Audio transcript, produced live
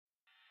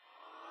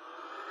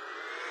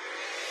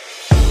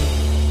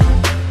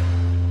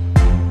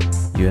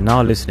You are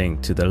now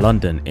listening to the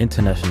London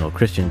International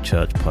Christian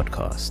Church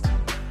podcast.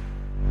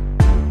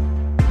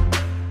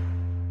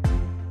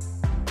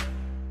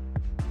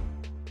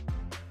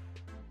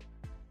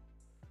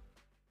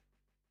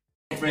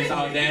 Friends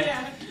out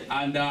there,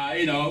 and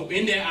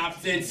in their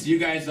absence, you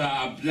guys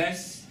are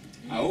blessed.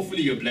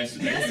 Hopefully, you're blessed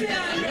today.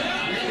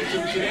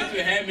 Yes,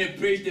 to hear me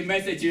preach the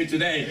message to you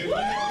today.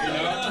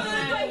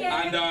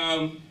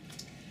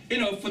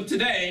 For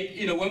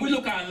today, when we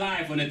look at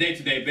life on a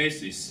day-to-day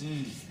basis,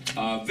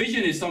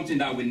 vision is something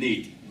that we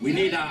need. We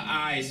need our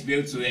eyes to be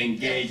able to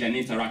engage and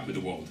interact with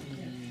the world.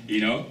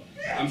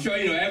 I'm sure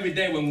every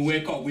day when we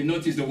wake up, we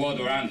notice the world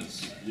around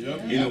us.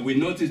 We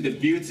notice the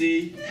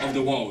beauty of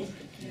the world.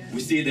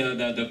 We see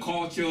the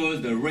cultures,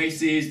 the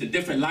races, the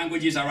different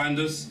languages around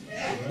us.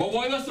 But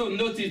we also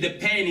notice the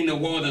pain in the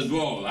world as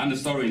well, and the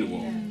sorrow in the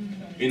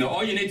world.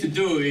 All you need to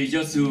do is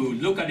just to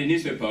look at the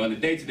newspaper on a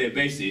day-to-day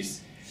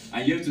basis,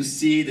 and you have to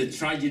see the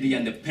tragedy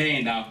and the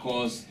pain that are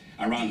caused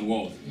around the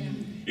world.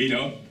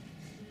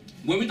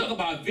 When we talk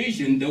about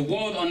vision, the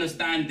world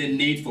understands the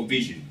need for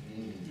vision.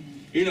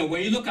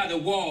 When you look at the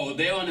world,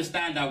 they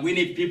understand that we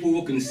need people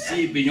who can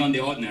see beyond the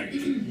ordinary.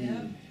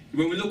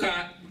 When we look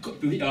at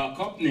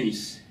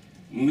companies,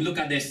 when we look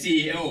at their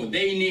CEO,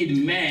 they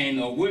need men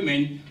or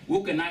women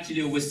who can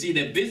actually oversee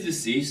their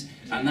businesses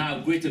and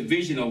have greater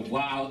vision of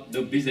how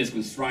the business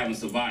can strive and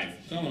survive.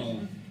 Come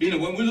on.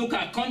 When we look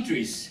at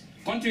countries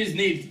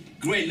need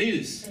great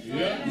leaders.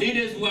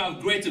 Leaders who have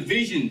greater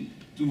vision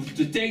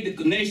to take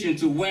the nation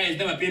to where it's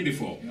never been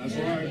before. That's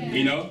right.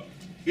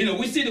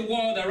 We see the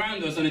world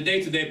around us on a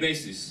day-to-day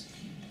basis.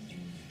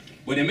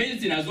 But the amazing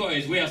thing as well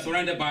is we are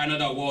surrounded by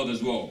another world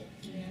as well.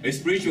 A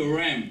spiritual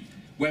realm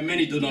where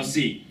many do not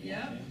see.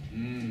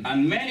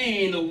 And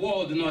many in the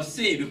world do not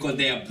see because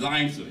they are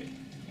blind to it.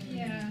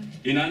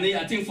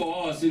 I think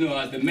for us,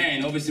 as the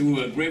men, obviously we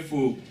were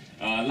grateful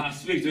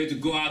last week to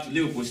go out to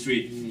Liverpool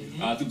Street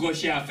to go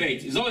share our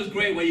faith. It's always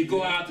great when you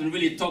go out and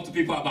really talk to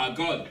people about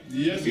God.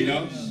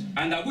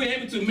 And that we're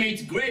able to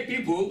meet great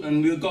people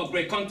and we've got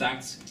great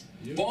contacts.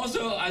 But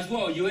also as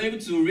well, you're able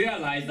to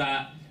realize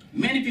that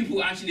many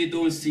people actually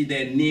don't see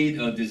their need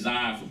or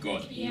desire for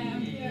God.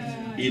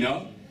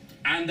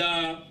 And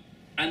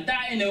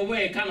that in a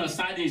way kind of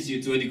saddens you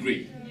to a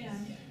degree.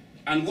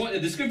 And what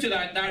the scripture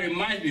that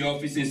reminds me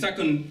of is in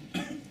 2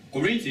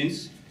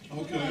 Corinthians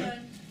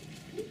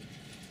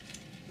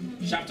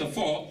chapter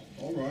 4.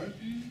 All right.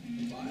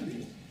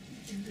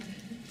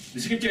 The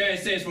scripture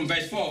says from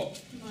verse 4.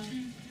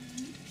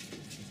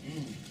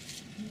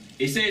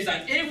 It says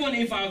that even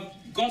if our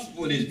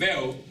gospel is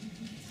veiled,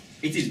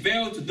 it is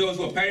veiled to those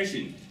who are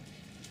perishing.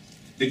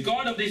 The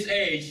God of this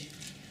age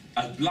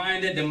has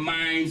blinded the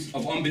minds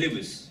of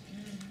unbelievers,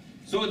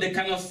 so they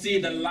cannot see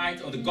the light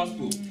of the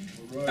gospel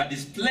that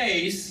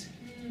displays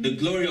the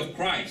glory of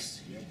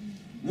Christ,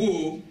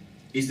 who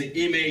is the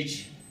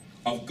image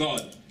of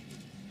God.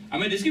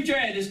 The scripture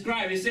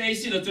describes, it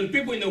says, to the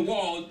people in the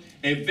world,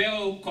 a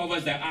veil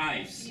covers their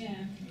eyes,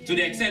 to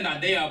the extent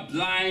that they are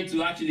blind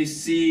to actually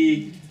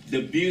see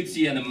the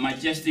beauty and the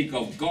majestic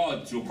of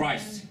God through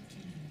Christ.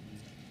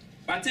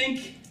 But I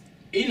think,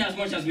 in as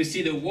much as we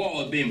see the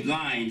world being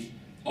blind,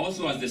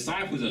 also as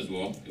disciples as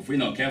well, if we're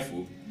not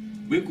careful,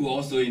 we could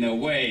also, in a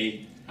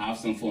way, have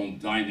some form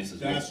of blindness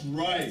as well. That's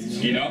right.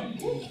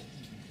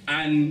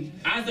 And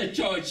as a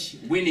church,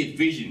 we need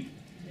vision.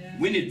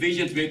 We need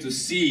vision to be able to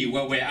see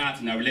where we're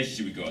at in our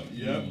relationship with God.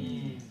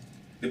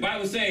 The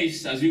Bible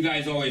says, as you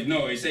guys always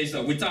know, it says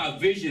that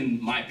without vision,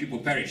 my people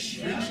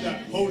perish.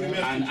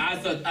 And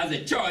as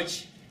a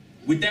church,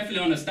 we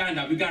definitely understand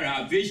that we got to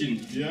have vision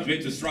to be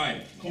able to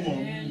strive. Come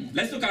on.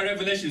 Let's look at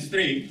Revelation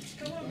 3.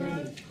 Come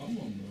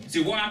on,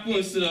 See what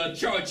happens to the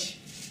church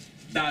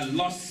that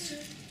lost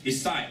its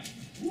sight.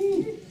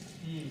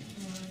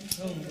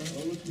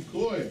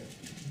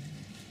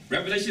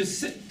 Revelation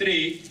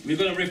 3, we're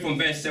going to read from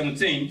verse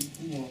 17.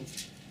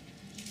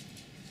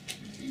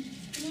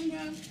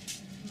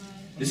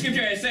 The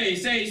scripture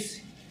says,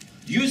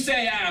 you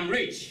say I am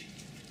rich,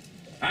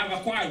 I have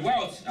acquired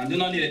wealth and do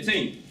not need a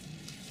thing.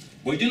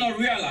 But you do not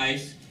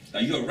realize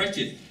that you are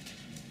wretched,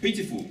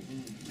 pitiful,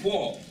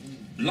 poor,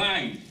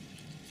 blind,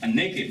 and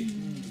naked.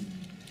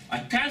 I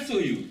counsel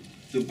you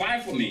to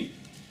buy from me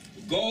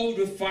gold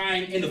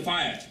refined in the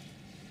fire,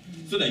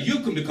 so that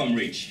you can become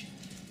rich,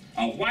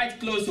 and white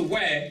clothes to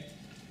wear,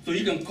 so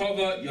you can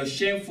cover your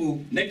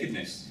shameful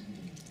nakedness,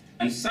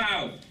 and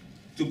salve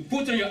to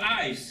put on your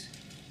eyes,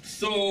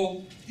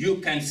 so you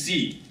can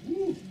see.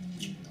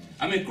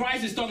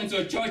 Christ is talking to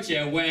a church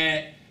here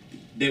where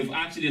they've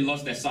actually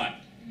lost their sight.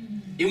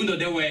 Even though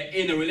they were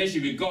in a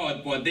relationship with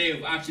God, but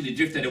they've actually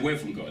drifted away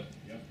from God.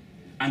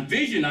 And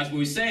vision, as we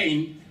were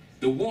saying,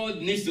 the world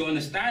needs to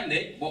understand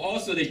it, but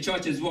also the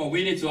church as well.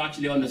 We need to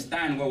actually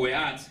understand where we're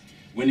at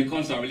when it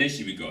comes to our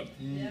relationship with God.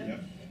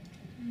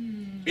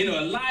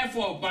 A life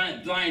for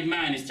a blind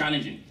man is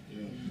challenging.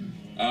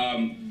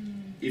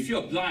 If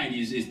you're blind,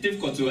 it's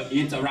difficult to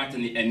interact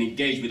and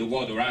engage with the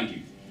world around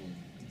you.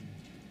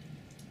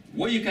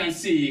 What you can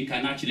see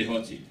can actually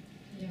hurt you.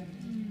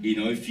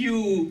 If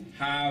you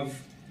have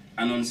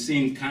an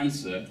unseen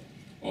cancer,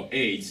 or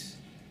AIDS,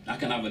 that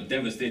can have a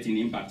devastating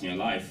impact in your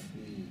life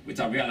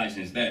without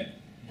realizing it's there.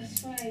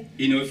 That's right.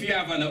 You know, if you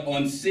have an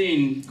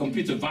unseen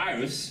computer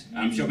virus,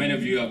 I'm sure many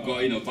of you have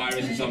got,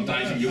 viruses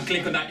sometimes, you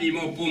click on that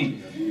email,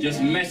 boom,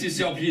 just messes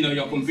up,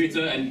 your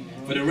computer, and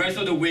for the rest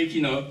of the week,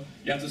 you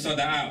have to sort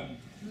that out.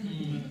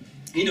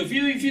 If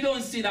you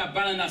don't see that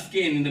banana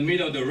skin in the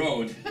middle of the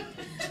road,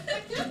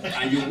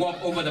 and you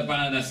walk over the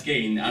banana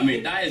skin, I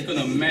mean, that is going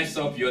to mess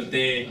up your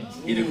day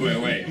in a great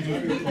way.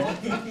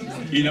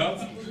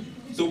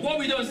 So what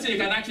we don't see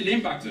can actually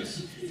impact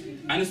us.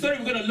 And the story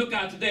we're going to look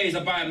at today is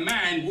about a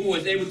man who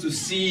was able to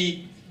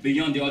see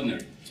beyond the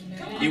ordinary.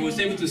 He was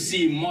able to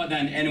see more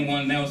than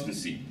anyone else can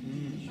see.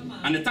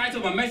 And the title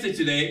of my message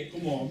today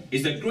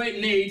is The Great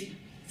Need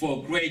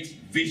for Great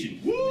Vision.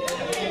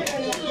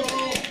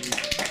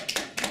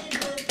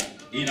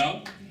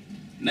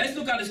 Let's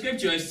look at the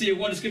scripture and see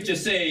what the scripture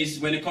says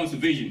when it comes to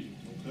vision.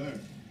 Okay.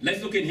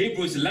 Let's look in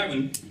Hebrews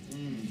 11,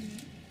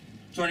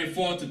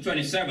 24 to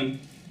 27.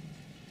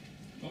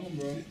 Come on,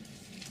 bro.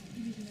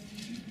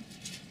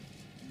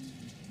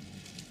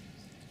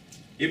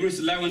 Hebrews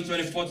 11,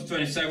 24 to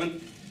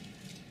 27.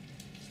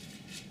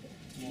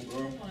 Come on,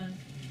 bro.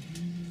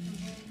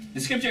 The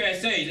scripture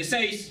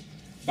says,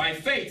 by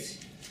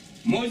faith,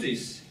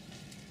 Moses,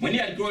 when he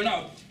had grown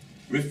up,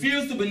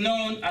 refused to be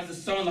known as the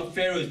son of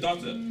Pharaoh's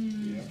daughter.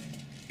 Yeah.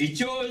 He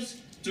chose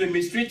to be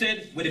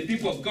mistreated with the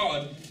people of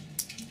God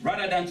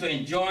rather than to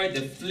enjoy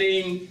the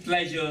fleeting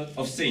pleasure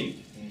of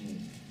sin.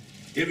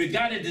 He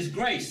regarded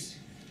disgrace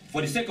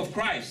for the sake of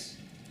Christ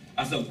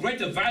as of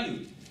greater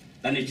value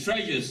than the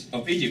treasures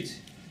of Egypt,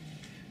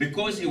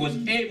 because he was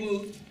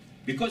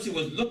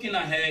looking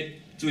ahead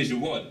to his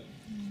reward.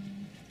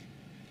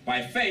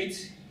 By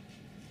faith,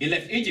 he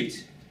left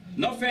Egypt,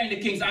 not fearing the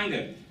king's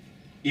anger.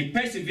 He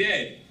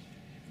persevered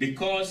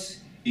because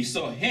he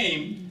saw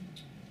him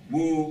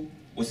who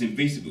was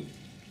invisible.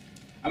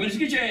 I mean, the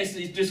scripture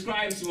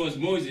describes to us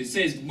Moses. It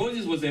says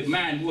Moses was a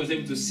man who was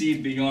able to see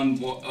beyond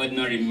what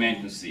ordinary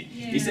men can see.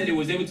 Yeah. He said he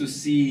was able to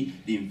see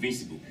the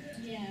invisible.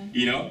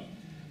 Yeah.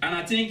 And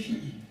I think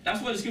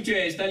that's what the scripture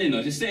is telling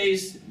us. It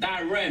says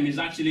that realm is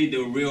actually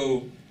the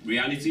real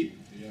reality.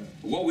 Yeah.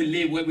 Where we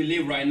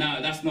live right now,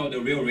 that's not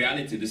the real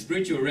reality. The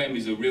spiritual realm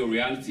is a real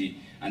reality,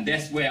 and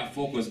that's where our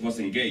focus must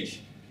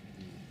engage.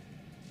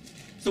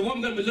 So what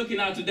I'm going to be looking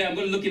at today, I'm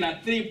going to be looking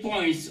at 3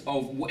 points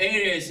of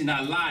areas in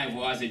our life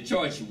or as a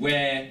church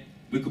where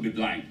we could be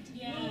blind.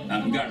 Yeah.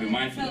 And we've got to be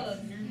mindful of.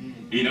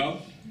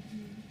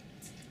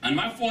 And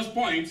my first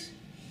point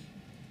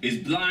is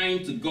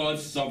blind to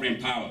God's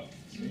sovereign power.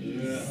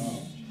 Yeah.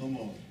 Come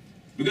on.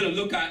 We're going to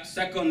look at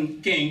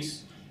 2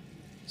 Kings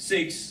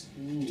 6.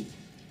 Ooh.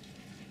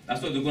 That's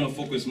what we're going to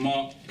focus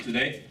more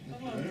today.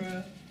 Come on,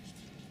 bro.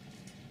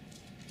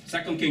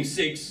 2 Kings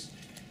 6.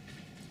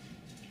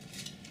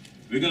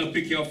 We're going to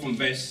pick you up from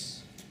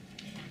verse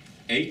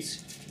 8.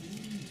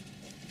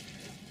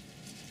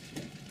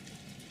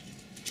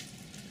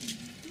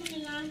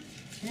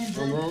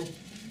 Come on.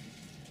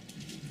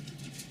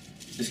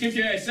 The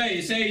scripture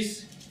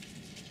says,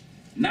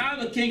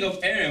 now the king of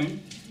Aram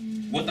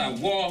was at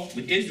war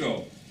with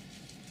Israel.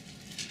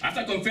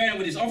 After conferring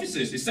with his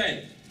officers, he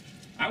said,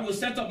 I will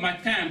set up my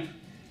camp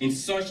in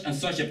such and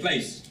such a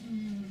place.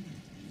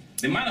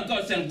 The man of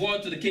God sent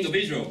word to the king of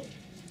Israel,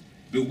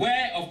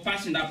 beware of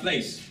passing that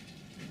place,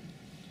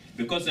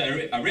 because the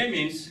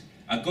Arameans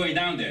are going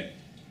down there.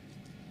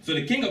 So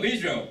the king of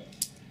Israel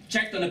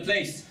checked on the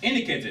place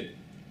indicated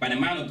by the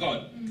man of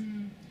God.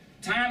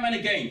 Time and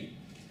again,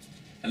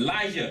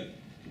 Elijah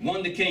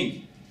warned the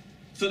king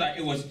so that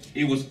it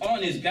was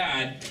on his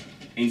guard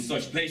in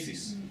such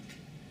places.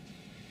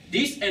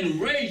 This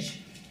enraged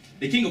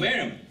the king of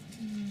Aram.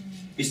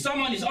 He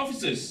summoned his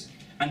officers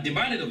and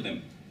demanded of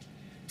them,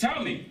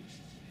 tell me,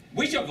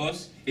 which of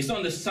us is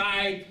on the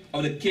side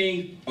of the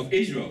king of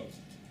Israel?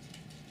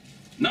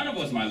 None of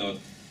us, my lord,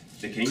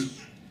 the king,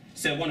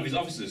 said one of his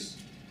officers.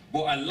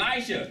 But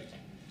Elijah,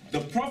 the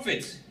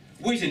prophet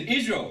who is in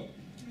Israel,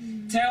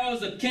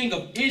 tells the king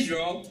of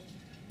Israel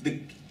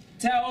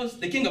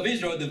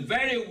the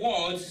very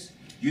words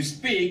you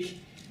speak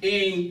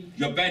in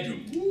your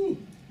bedroom. Ooh.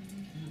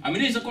 I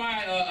mean, this is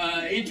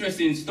quite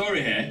interesting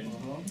story here.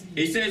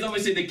 It says,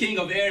 obviously, the king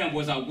of Aram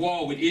was at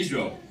war with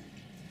Israel.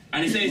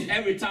 And it says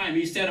every time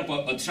he set up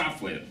a trap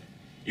for them.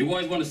 He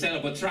always want to set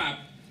up a trap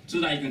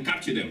so that he can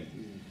capture them.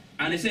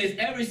 And it says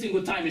every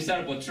single time he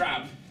set up a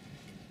trap,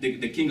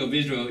 the king of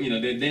Israel,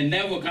 they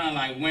never kind of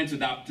like went to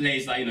that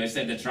place that, he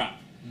set the trap.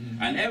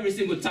 And every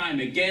single time,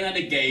 again and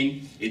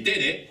again, he did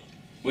it,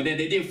 but then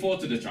they didn't fall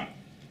to the trap,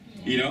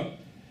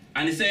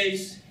 And it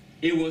says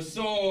he was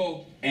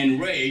so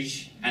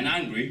enraged and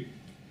angry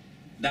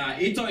that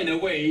he thought in a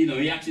way,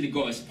 he actually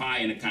got a spy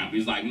in the camp.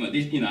 He's like,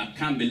 I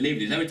can't believe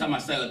this. Every time I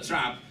set a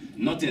trap,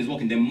 nothing is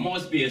working. There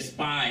must be a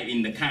spy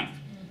in the camp.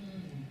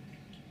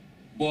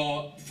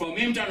 But from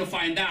him trying to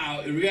find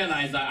out, he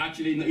realized that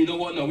actually, you know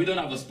what, no, we don't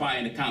have a spy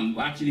in the camp.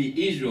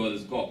 Actually, Israel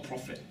has got a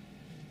prophet.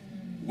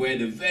 Where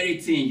the very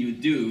thing you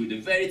do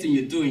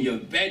in your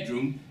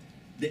bedroom,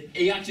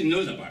 he actually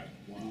knows about it.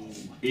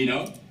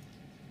 Wow.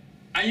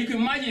 And you can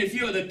imagine if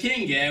you're the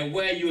king here,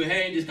 where you're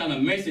hearing this kind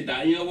of message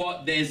that, you know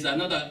what, there's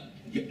another,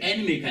 your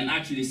enemy can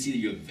actually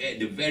see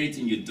the very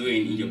thing you're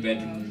doing in your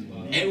bedroom.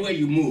 Wow. Everywhere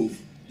you move,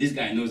 this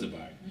guy knows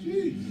about it.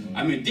 Jeez.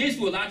 I mean, this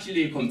will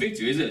actually convict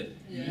you, isn't it?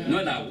 Yeah. You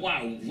know that,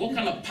 wow, what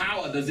kind of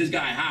power does this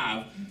guy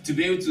have to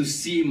be able to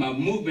see my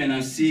movement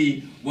and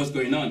see what's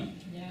going on?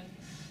 Yeah.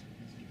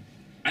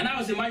 And I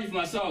was imagining for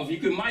myself, you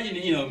can imagine,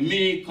 you know,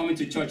 me coming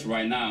to church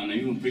right now and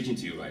even preaching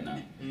to you right now.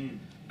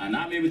 And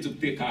I'm able to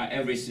pick out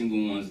every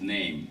single one's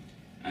name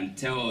and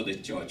tell the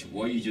church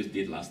what you just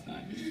did last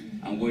night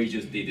and what you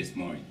just did this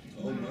morning.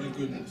 Oh my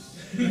goodness.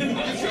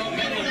 I'm sure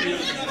many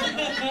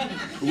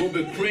of you will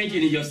be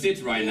cringing in your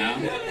seat right now,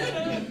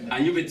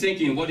 and you'll be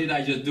thinking, what did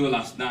I just do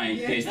last night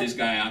in case this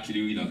guy actually,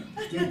 you know.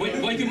 But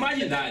you can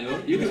imagine that, though.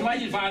 You can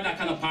imagine if I had that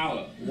kind of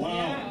power.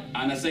 Wow.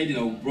 And I said, you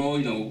know, bro,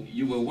 you know,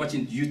 you were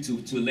watching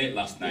YouTube too late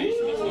last night.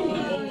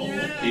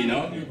 You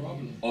know?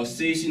 Or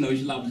says, you know,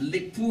 you have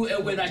put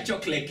away that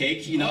chocolate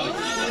cake, you know.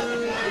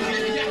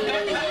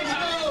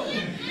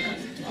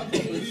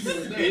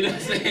 You know what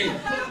I'm saying?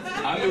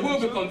 I mean, we'll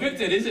be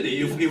convicted, isn't it?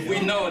 If we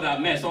know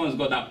that, man, someone's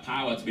got that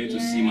power to be able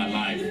to see my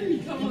life.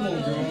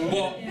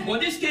 But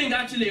this king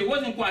actually, he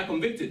wasn't quite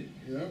convicted.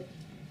 Yeah.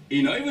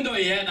 You know, even though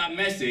he heard that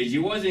message, he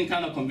wasn't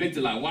kind of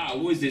convicted like, wow,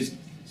 who is this,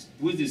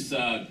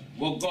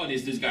 what God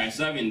is this guy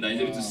serving that is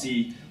able to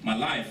see my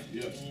life?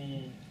 Yeah.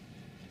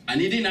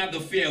 And he didn't have the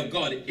fear of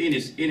God in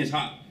his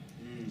heart.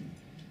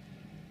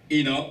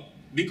 You know,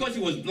 because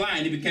he was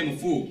blind, he became a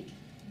fool.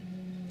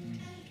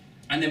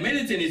 And the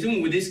amazing thing is,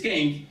 even with this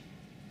king,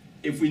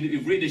 if we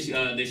read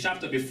the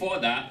chapter before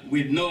that,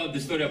 we know the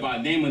story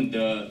about Naaman,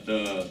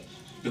 the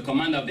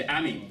commander of the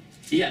army.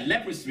 He had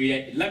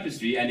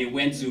leprosy, and he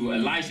went to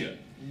Elijah.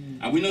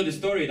 And we know the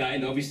story that, you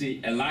know,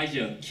 obviously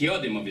Elijah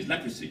cured him of his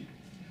leprosy.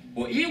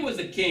 But he was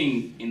the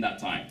king in that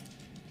time.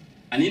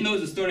 And he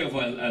knows the story of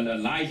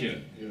Elijah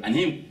and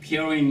him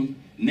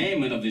curing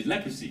Naaman of his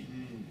leprosy.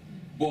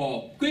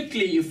 But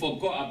quickly he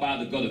forgot about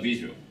the God of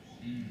Israel.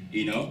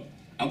 You know?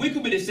 And we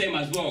could be the same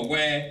as well,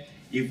 where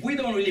if we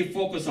don't really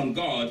focus on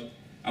God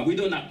and we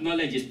don't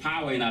acknowledge his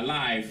power in our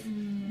life,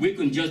 we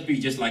can just be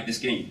just like this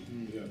king.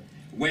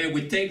 Where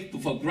we take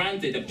for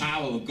granted the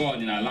power of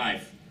God in our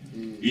life.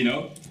 You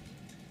know?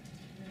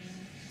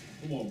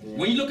 Come on, bro.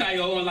 When you look at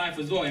your own life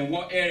as well, in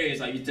what areas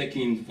are you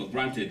taking for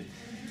granted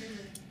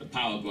the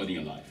power of God in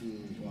your life?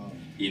 Wow.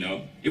 You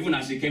know? Even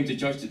as you came to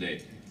church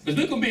today. Because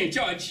we can be in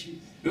church,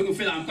 we can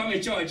feel like I'm coming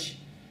to church,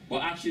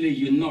 but actually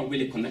you're not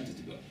really connected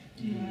to God.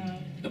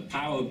 The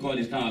power of God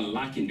is kind of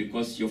lacking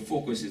because your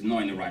focus is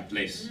not in the right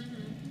place.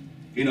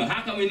 You know,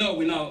 how can we know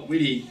we're not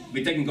really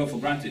taking God for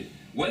granted?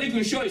 Well, it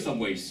can show you some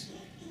ways.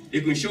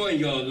 It can show in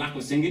your lack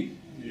of singing.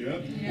 Yeah.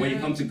 When you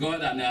come to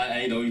God and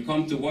you know, you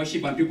come to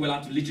worship and people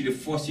have to literally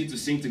force you to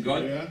sing to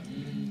God. Yeah.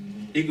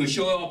 It can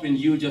show up in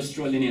you just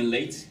strolling in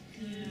late.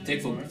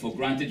 Take for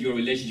granted your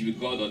relationship with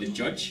God or the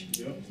church.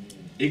 Yeah.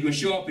 It can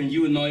show up in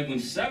you not even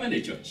serving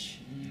the church.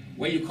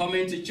 Where you come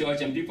into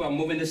church and people are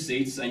moving the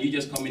seats and you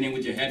just coming in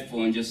with your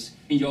headphones just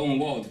in your own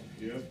world.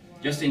 Yeah.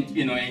 Just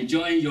you know,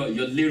 enjoying your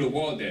little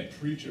world there.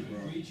 Preach it, bro.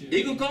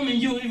 It can come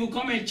in you, you will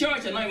come in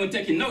church and not even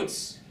taking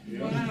notes.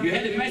 Yeah. Wow. You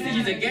hear the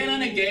messages again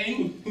and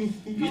again.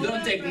 You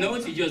don't take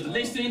notes, you just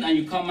listen and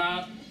you come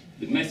out,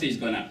 the message is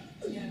gone out.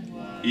 Yeah.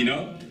 Wow. You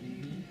know?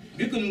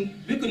 We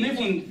can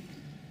even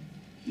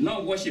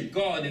not worship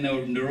God in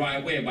the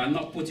right way by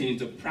not putting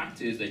into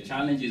practice the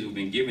challenges we've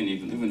been given,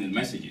 even in the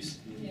messages.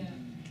 Yeah.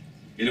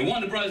 You know,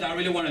 one of the brothers I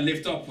really want to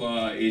lift up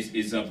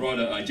is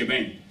brother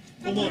Jabin.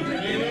 Come on,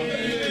 and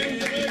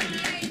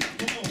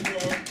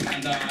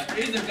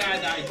he's the guy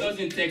that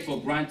doesn't take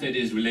for granted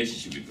his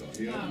relationship with God.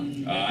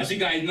 Yeah. As you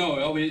guys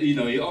know,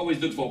 he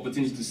always looks for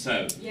opportunities to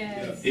serve.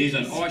 Yes. He's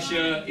an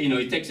usher, you know,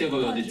 he takes care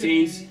of the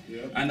teens.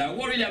 Yeah. And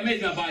what really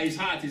amazed me about his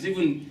heart is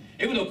even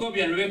though Kobe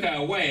and Rebecca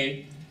are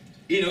away,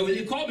 you know,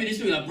 he called me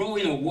this week like, bro,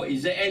 you know,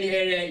 is there any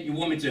area you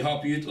want me to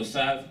help you to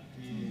serve?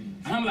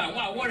 And I'm like,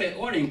 wow, what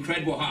an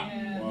incredible heart.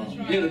 Yeah, wow.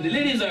 Right. You know, the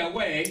ladies are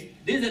away.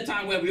 This is the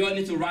time where we all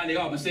need to rally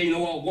up and say, you know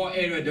what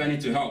area do I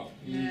need to help?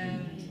 Yeah.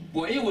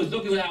 But he was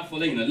looking out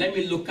for, you know, let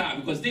me look out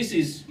because this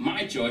is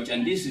my church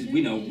and this is,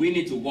 you know, we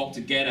need to work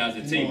together as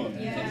a team.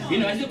 Yeah. You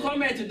know, as you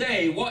come here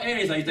today, what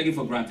areas are you taking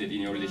for granted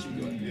in your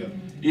relationship with God? Yeah.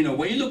 You know,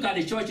 when you look at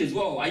the church as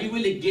well, are you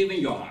really giving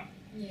your heart?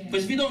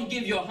 Because if you don't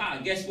give your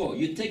heart, guess what?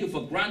 You take it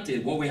for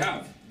granted what we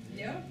have.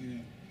 Yeah.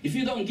 If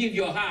you don't give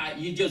your heart,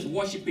 you're just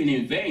worshiping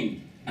in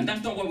vain. And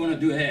that's not what we want to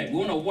do here. We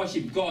want to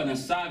worship God and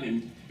serve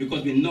him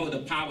because we know the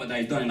power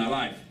that he's done in our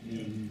life.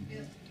 Yeah.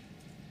 Yeah.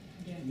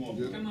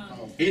 Come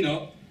on. You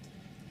know,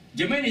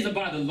 Jermaine is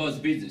about the Lord's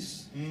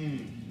business.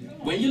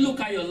 When you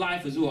look at your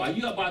life as well, are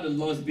you about the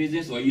Lord's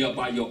business or are you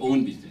about your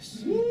own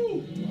business?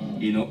 Wow.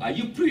 You know, are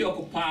you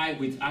preoccupied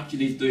with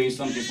actually doing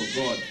something for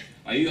God?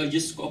 Are you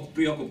just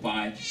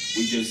preoccupied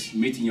with just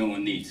meeting your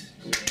own needs?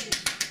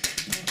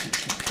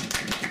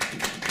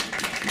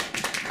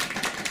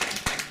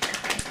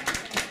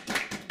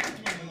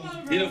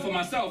 You know, for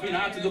myself, you know,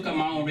 I have to look at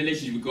my own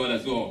relationship with God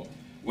as well,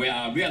 where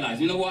I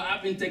realize, you know what,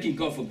 I've been taking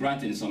God for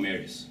granted in some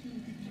areas.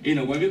 You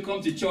know, when we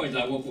come to church,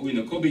 like what, you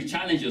know, Kobe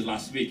challenged us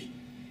last week.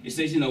 He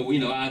says, you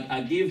know,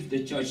 I give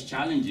the church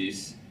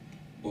challenges,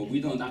 but we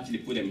don't actually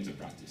put them into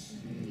practice.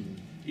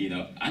 You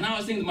know, and I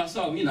was thinking to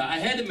myself, you know, I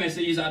heard the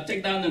messages, I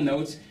take down the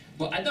notes,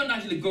 but I don't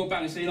actually go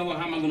back and say, you know what,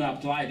 how am I going to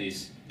apply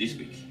this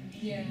week?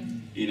 Yeah.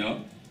 You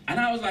know, and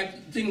I was like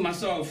thinking to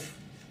myself,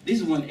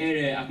 this is one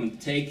area I can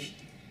take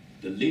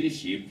the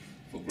leadership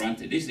for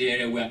granted. This is the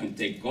area where I can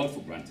take God for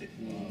granted.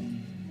 Wow.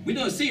 We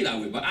don't see it that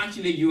way, but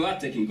actually you are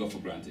taking God for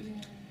granted.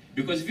 Yeah.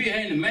 Because if you're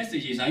hearing the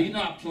messages and you're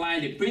not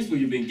applying the principle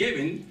you've been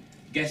given,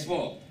 guess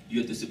what?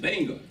 You're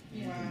disobeying God.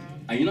 Yeah. Wow.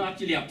 And you're not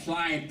actually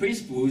applying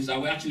principles that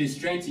will actually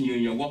strengthen you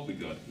in your walk with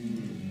God.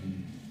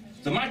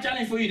 So my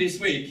challenge for you this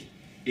week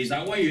is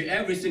I want you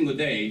every single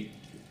day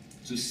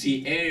to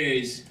see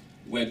areas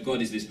where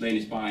God is displaying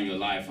His power in your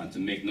life and to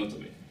make note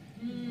of it.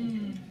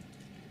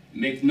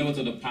 Make note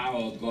of the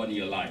power of God in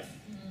your life.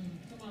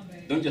 Come on,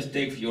 baby. Don't just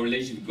take your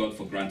relationship with God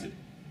for granted.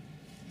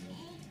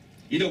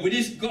 You know, with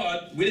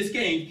this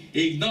king,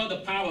 he ignored the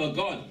power of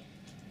God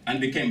and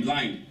became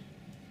blind.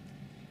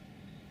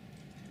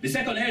 The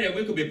second area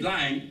we could be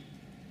blind,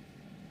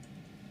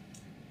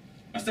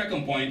 my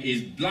second point,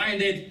 is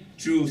blinded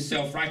through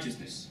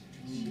self-righteousness.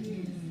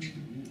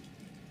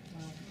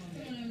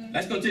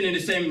 Let's continue in the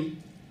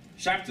same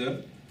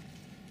chapter.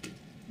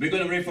 We're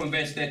going to read from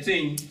verse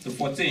 13 to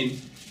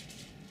 14.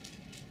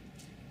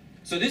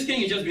 So this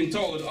king has just been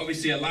told,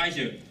 obviously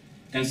Elijah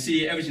can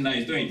see everything that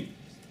he's doing.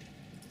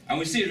 And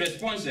we see his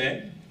response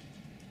there.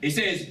 He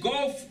says,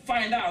 go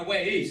find out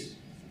where he is.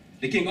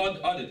 The king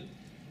ordered,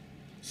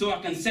 so I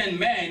can send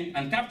men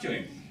and capture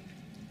him.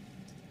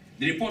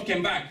 The report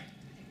came back,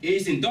 he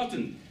is in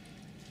Dothan.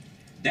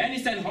 Then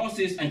he sent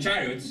horses and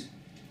chariots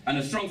and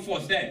a strong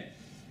force there.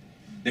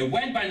 They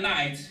went by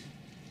night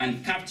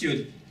and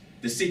captured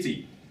the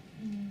city.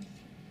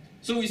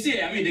 So we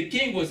see, I mean, the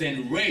king was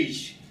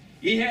enraged.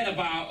 He heard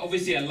about,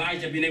 obviously,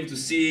 Elijah being able to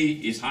see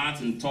his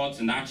heart and thoughts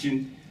and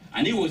action.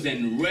 And he was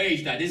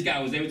enraged that this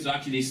guy was able to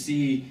actually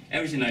see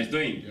everything that he's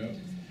doing. Yep.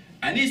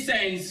 And he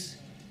sends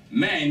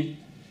men,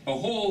 a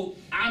whole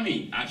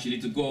army, actually,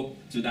 to go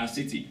to that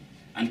city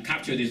and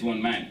capture this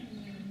one man.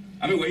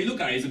 I mean, when you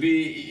look at it,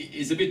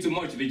 it's a bit too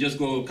much if you just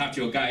go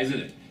capture a guy, isn't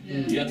it? Yeah.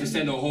 You have to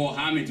send a whole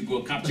army to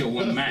go capture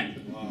one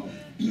man. Wow.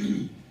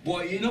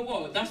 But you know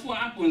what? That's what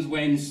happens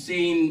when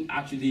sin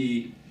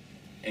actually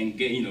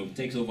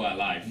takes over our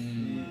life.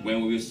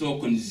 When we're so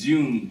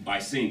consumed by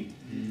sin.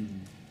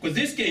 Because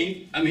this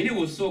king, I mean, he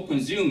was so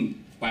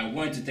consumed by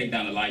wanting to take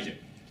down Elijah.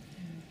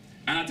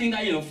 And I think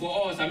that, you know,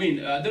 for us, I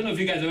mean, I don't know if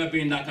you guys have ever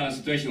been in that kind of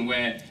situation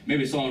where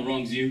maybe someone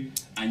wrongs you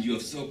and you're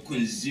so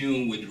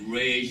consumed with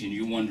rage and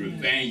you want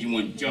revenge, you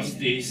want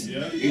justice.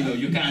 Yeah. You know,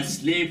 you can't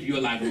sleep, you're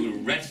like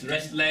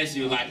restless,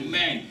 you're like,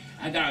 man,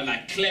 I gotta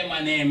like clear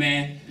my name,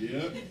 man.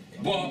 Yeah.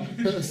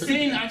 But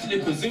sin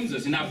actually consumes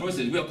us in that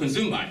process. We are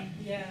consumed by it.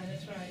 Yeah,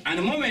 that's right. And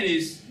the moment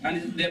is,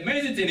 and the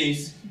amazing thing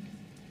is,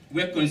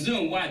 we're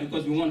consumed. Why?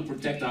 Because we want to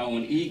protect our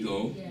own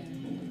ego,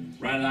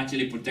 rather than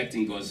actually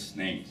protecting God's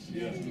name.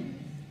 Yeah.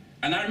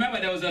 And I remember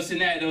there was a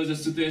scenario, there was a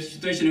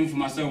situation even for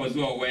myself as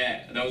well,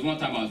 where there was one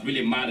time I was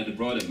really mad at the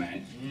brother,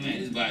 man. And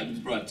this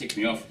brother ticked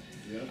me off.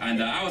 Yeah.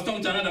 And I was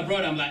talking to another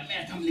brother, I'm like,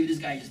 man, I can't believe this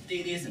guy just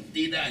did this and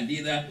did that and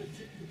did that.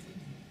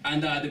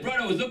 And the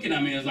brother was looking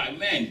at me and was like,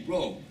 man,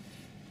 bro,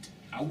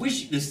 I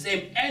wish the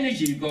same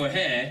energy you got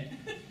here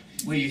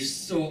where you're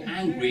so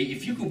angry,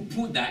 if you could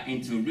put that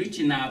into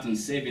reaching out and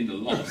saving the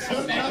lost,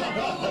 man,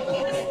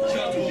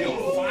 church would be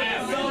on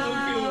fire,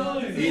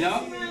 man. You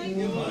know?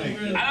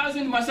 And I was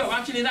thinking to myself,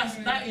 actually,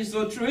 that is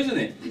so true, isn't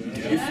it?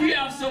 If you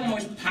have so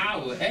much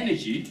power,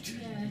 energy,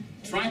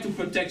 trying to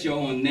protect your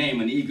own name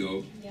and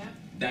ego,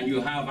 than you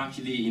have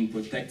actually in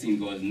protecting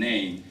God's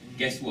name,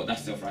 guess what?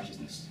 That's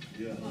self-righteousness.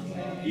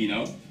 You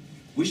know?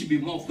 We should be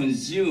more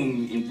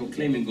consumed in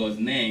proclaiming God's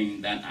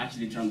name than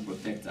actually trying to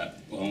protect our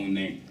own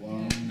name.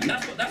 Wow. And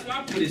that's what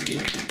happened with this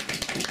kid.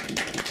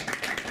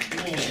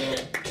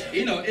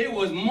 You know, it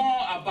was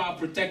more about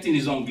protecting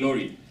his own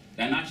glory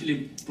than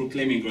actually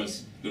proclaiming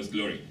God's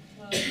glory.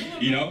 Wow.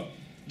 You know?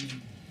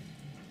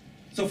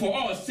 So for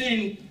us,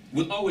 sin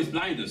will always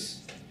blind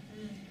us.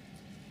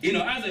 You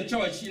know, as a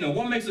church, you know,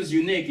 what makes us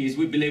unique is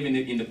we believe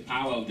in the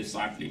power of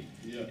discipling.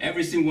 Yeah.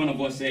 Every single one of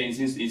us is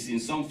in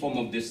some form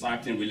of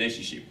discipling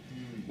relationship.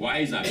 Why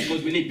is that?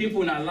 Because we need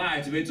people in our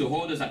lives to be able to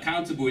hold us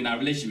accountable in our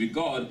relationship with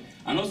God,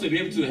 and also be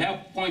able to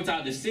help point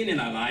out the sin in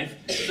our life,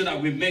 so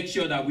that we make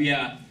sure that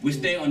we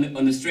stay on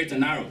the straight and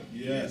narrow.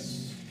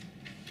 Yes.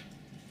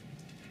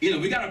 You know,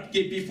 we gotta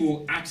give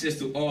people access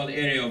to all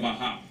areas of our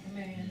heart.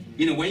 Amen.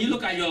 You know, when you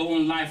look at your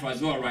own life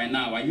as well right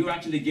now, are you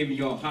actually giving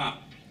your heart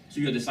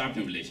to your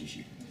discipling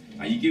relationship?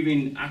 Are you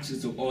giving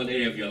access to all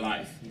areas of your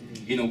life?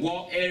 You know,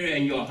 what area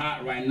in your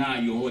heart right now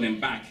you're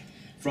holding back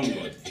from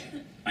God,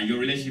 and your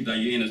relationship that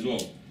you're in as well?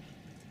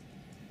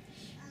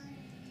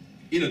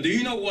 You know, do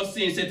you know what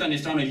sin Satan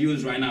is trying to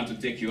use right now to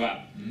take you out?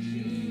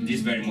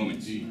 This very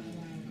moment.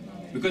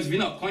 Because if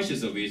you're not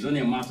conscious of it, it's only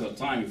a matter of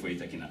time before you're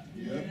taken out.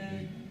 Yep.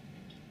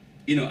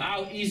 You know,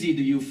 how easy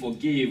do you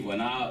forgive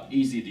and how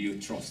easy do you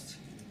trust?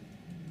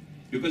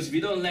 Because if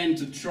you don't learn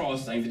to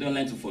trust and if you don't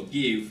learn to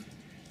forgive,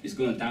 it's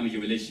going to damage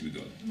your relationship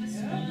with God. That's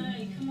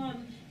right. Come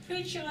on.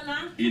 Preach,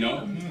 Yola. You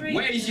know? Preach.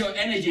 Where is your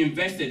energy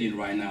invested in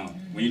right now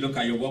when you look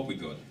at your walk with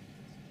God?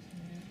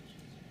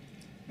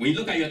 When you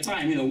look at your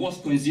time, you know,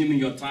 what's consuming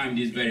your time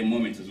this very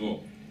moment as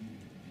well?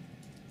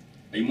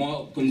 Are you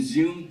more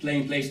consumed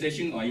playing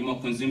PlayStation, or are you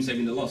more consumed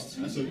saving the lost?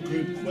 That's a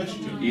good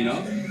question. You know?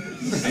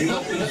 Are you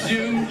more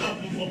consumed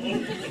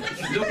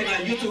looking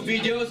at YouTube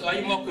videos, or are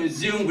you more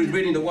consumed with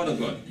reading the Word of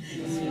God?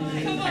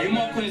 Are you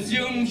more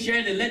consumed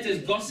sharing the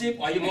latest gossip,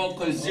 or are you more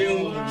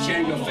consumed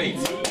sharing your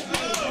faith?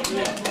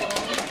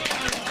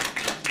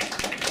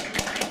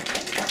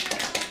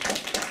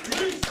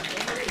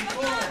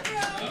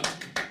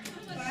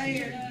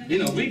 You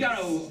know, we got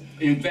to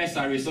invest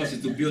our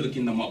resources to build the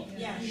kingdom up.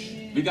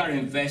 We got to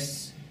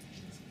invest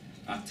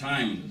our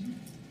time,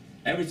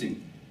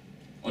 everything.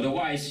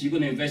 Otherwise, you're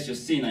going to invest your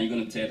sin and you're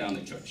going to tear down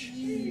the church.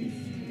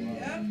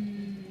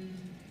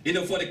 You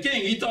know, for the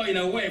king, he thought in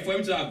a way, for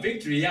him to have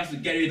victory, he has to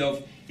get rid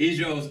of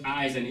Israel's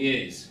eyes and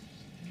ears.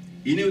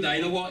 He knew that,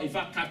 you know what, if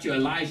I capture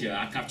Elijah,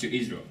 I capture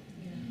Israel.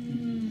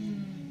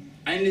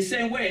 And in the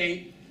same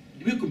way,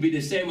 we could be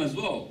the same as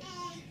well.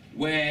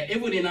 Where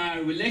even in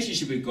our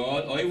relationship with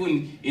God, or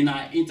even in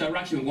our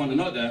interaction with one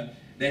another,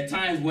 there are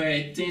times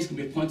where things can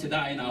be pointed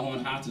out in our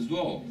own heart as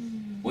well.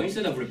 But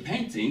instead of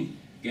repenting,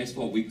 guess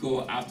what? We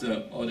go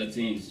after other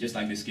things, just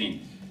like this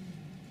king.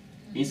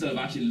 Instead of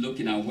actually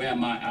looking at where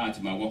am I at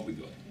in my walk with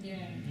God. Yeah.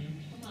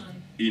 Come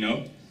on. You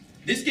know?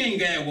 This king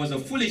was a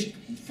foolish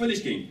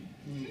king.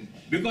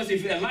 Because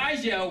if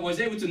Elijah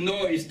was able to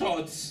know his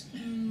thoughts,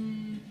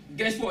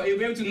 guess what? He'll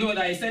be able to know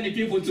that he's sending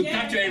people to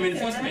capture him in the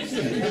first place.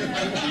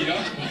 You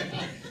know?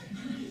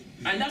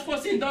 And that's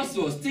what sin does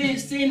to us.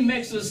 Sin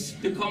makes us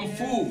become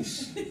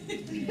fools.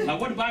 Like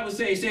what the Bible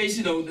says, it says,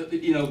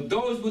 you know,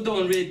 those who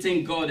don't really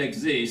think God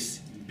exists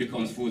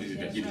becomes fools in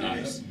his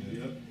eyes.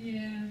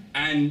 Yeah.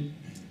 And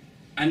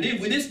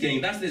with this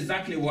king, that's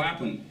exactly what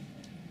happened.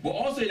 But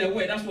also in a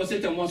way, that's what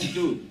Satan wants to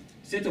do.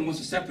 Satan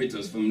wants to separate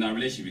us from our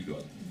relationship with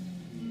God.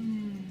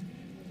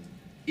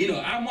 You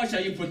know, how much are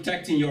you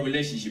protecting your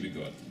relationship with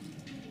God?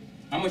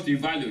 How much do you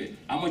value it?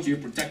 How much do you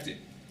protect it?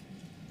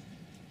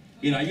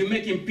 You know, are you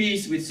making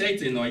peace with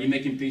Satan, or are you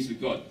making peace with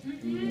God?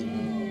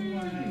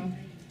 Wow.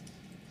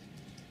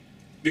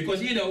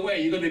 Because either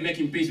way, you're going to be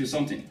making peace with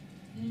something.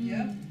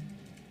 Yep.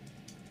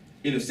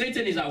 You know,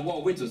 Satan is at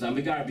war with us, and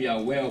we got to be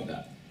aware of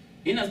that.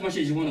 In as much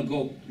as you want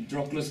to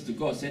draw closer to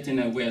God, Satan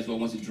in a way as well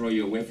wants to draw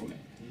you away from it.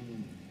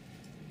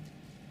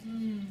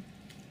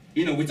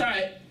 You know, without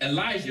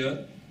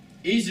Elijah,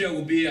 Israel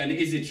will be an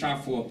easy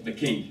trap for the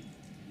king.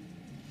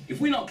 If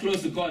we're not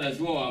close to God as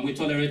well, and we're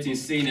tolerating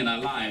sin in our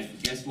life,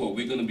 guess what?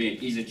 We're going to be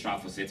an easy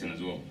trap for Satan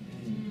as well.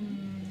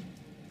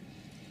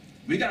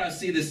 We got to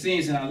see the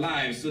sins in our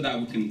lives so that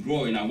we can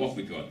grow in our walk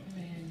with God.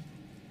 Amen.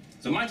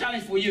 So my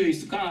challenge for you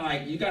is to kind of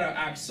like, you got to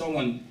ask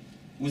someone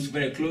who's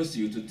very close to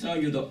you to tell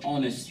you the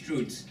honest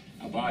truth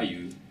about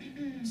you,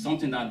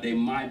 something that they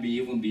might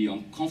even be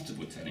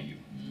uncomfortable telling you.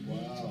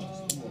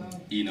 Wow.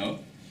 You know?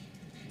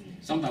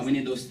 Sometimes we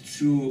need those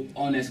true,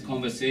 honest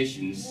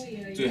conversations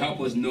to help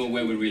us know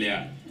where we really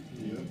are.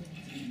 Yeah.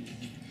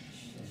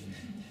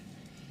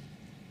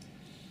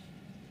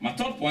 My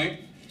third point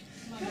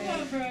Come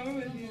on, bro. We're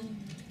with you.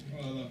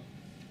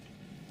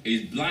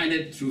 is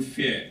blinded through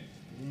fear.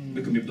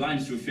 We can be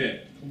blinded through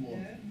fear. Come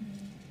on.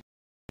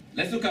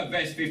 Let's look at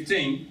verse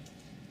 15.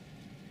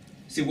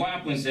 See what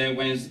happens there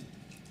once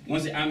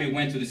the army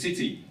went to the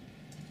city.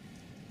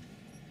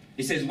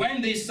 It says,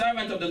 when the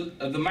servant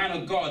of the man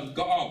of God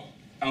got up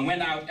and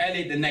went out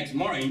early the next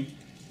morning,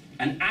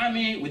 an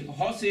army with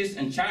horses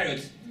and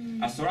chariots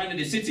had surrounded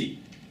the city.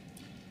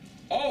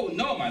 Oh,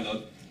 no, my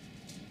lord.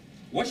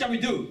 What shall we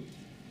do?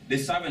 The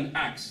servant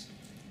asked.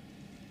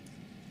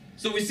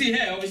 So we see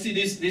here, obviously,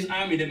 this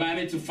army, they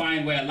managed to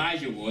find where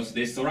Elijah was.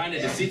 They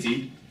surrounded the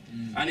city.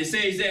 And it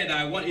says there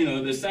that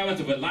the servant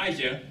of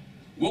Elijah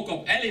woke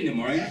up early in the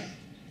morning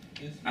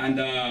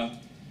and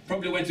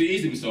probably went to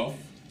ease himself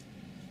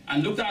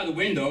and looked out the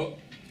window,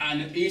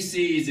 and he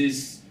sees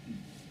this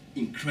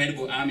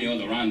incredible army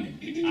all around him.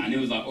 And he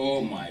was like,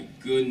 oh my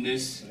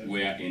goodness,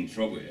 we're in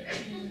trouble here.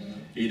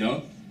 You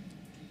know?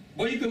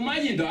 But you can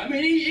imagine though, I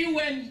mean, he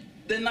went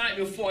the night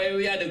before,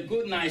 he had a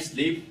good night's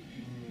sleep,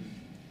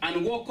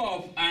 and woke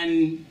up,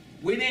 and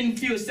within a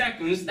few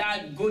seconds,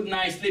 that good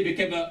night's sleep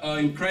became an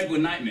incredible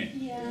nightmare.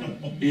 Yeah.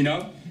 You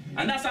know?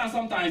 And that's how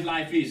sometimes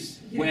life is,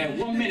 where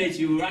 1 minute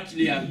you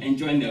actually are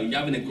enjoying it, you're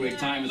having a great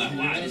time, you're like,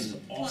 wow, this is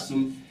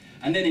awesome.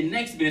 And then the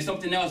next minute,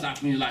 something else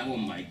happens, you're like, oh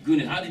my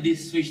goodness, how did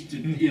this switch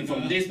to,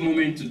 from this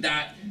moment to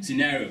that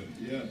scenario?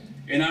 Yeah.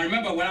 And I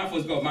remember when I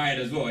first got married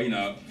as well, you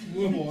know.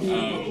 We're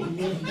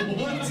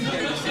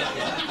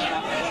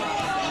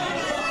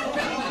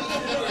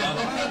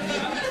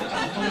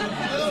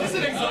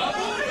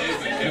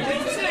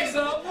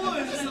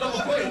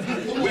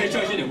in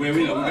church, innit?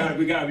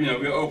 We gotta,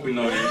 we're open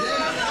now.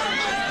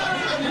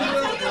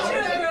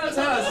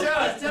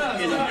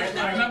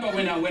 I remember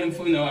when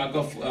I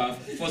got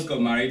first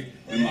got married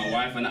with my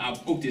wife, and I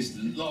booked this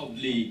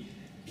lovely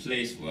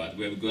place for us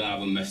where we go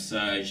have a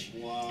massage,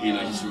 Wow. you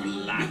know, just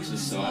relax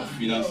yourself,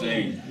 you know what I'm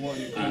saying? What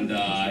you And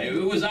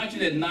it was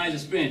actually a nice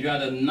experience. We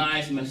had a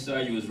nice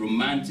massage, it was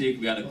romantic,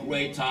 we had a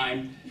great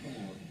time.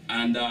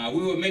 And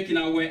we were making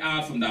our way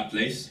out from that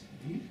place,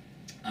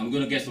 and we're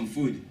gonna get some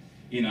food,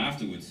 you know,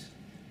 afterwards.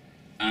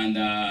 And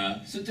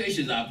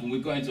situations happen, we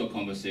got into a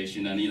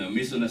conversation and, you know,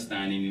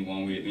 misunderstanding in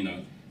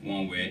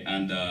one way,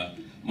 and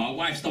my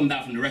wife stormed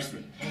out from the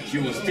restaurant. She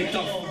was ticked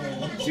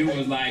off. She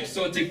was like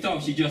so ticked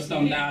off, she just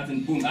stormed out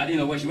and boom, I didn't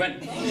know where she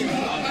went. I was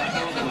like,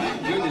 oh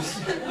my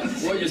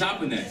goodness, what just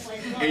happened there?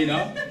 You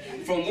know?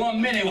 From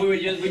 1 minute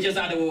we just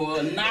had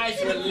a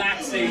nice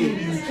relaxing,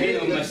 you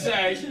know,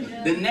 massage.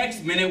 The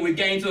next minute we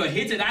get into a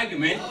heated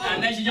argument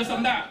and then she just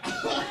stormed out.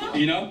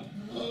 You know?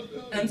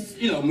 And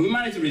you know, we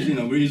managed to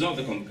resolve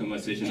the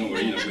conversation. Don't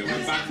worry, you know,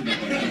 we're back to the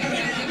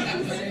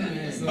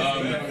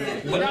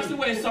but that's the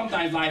way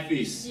sometimes life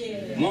is.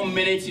 1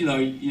 minute, you know,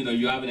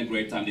 you're having a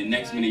great time. The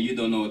next minute, you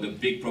don't know the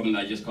big problem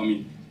that's just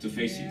coming to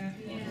face you.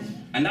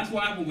 And that's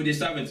what happened with the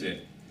servant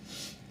here.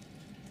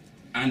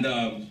 And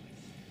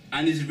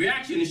his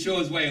reaction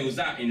shows where he was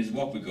at in his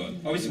walk with God.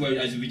 Obviously,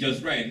 as we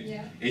just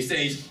read, it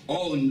says,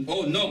 "Oh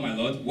no, my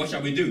Lord, what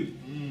shall we do?"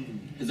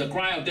 It's a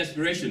cry of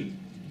desperation.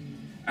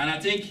 And I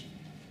think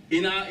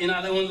in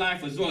our own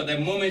life as well, there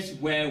are moments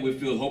where we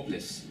feel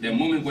hopeless. There are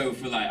moments where we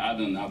feel like, I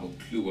don't have a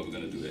clue what we're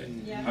going to do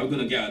here. How are we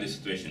going to get out of this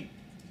situation?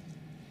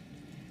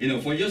 You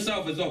know, for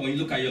yourself as well, when you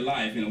look at your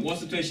life, you know, what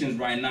situations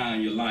right now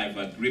in your life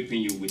are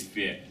gripping you with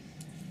fear?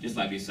 Just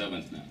like these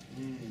servants now.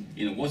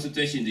 You know, what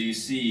situation do you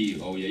see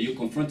or you're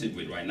confronted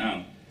with right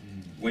now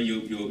where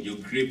you're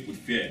gripped with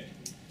fear?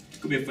 It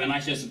could be a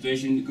financial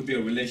situation, it could be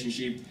a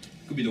relationship,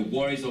 it could be the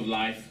worries of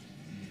life.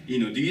 You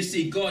know, do you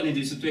see God in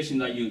the situation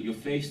that you're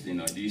faced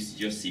in, or do you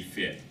just see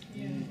fear?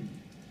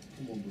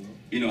 Come on, bro.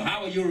 You know,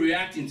 how are you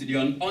reacting to the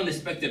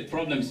unexpected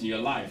problems in your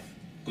life?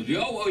 Because we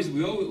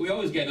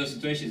always get those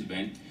situations,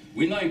 man.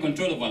 We're not in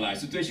control of our life.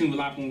 Situations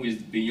will happen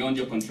with beyond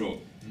your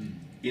control.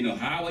 You know,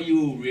 how are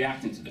you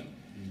reacting to them?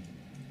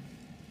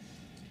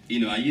 You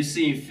know, are you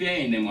seeing fear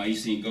in them, or are you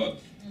seeing God?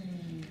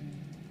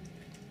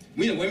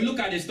 You know, when we look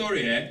at the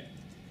story here,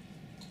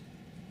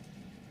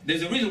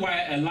 there's a reason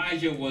why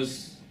Elijah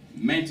was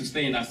meant to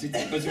stay in that city.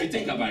 Because if you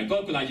think about it,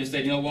 God could have just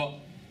said, you know what,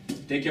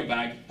 take your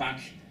bag, pack,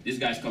 this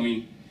guy's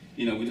coming,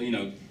 you don't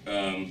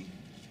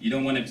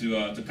want him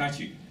to catch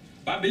you.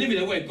 But I believe in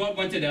a way, God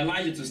wanted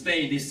Elijah to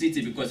stay in this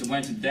city because he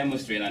wanted to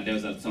demonstrate, and there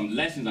was some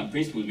lessons and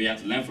principles we had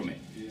to learn from it.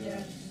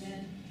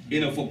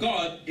 You know, for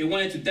God, he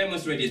wanted to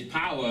demonstrate his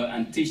power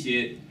and teach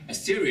the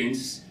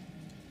Assyrians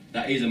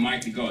that he is a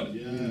mighty God.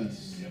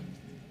 Yes.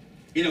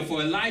 You know,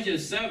 for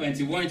Elijah's servant,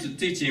 he wanted to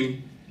teach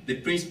him the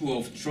principle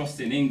of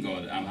trusting in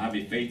God and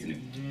having faith in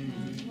him.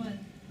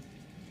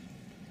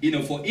 You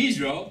know, for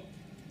Israel,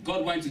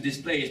 God wanted to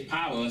display his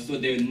power so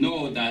they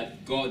know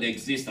that God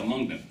exists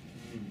among them.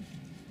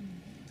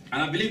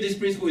 And I believe this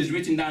principle is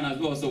written down as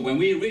well. So when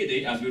we read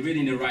it, as we're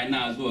reading it right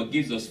now as well, it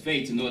gives us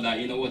faith to know that,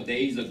 you know what, there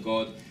is a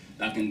God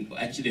that can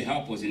actually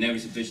help us in every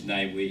situation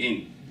that we're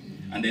in.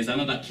 And there's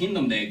another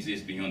kingdom that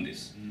exists beyond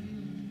this.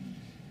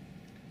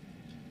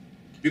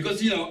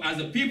 Because, you know, as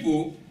a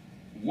people,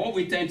 what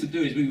we tend to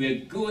do is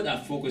we're good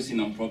at focusing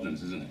on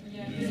problems, isn't it?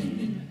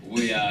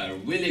 We are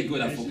really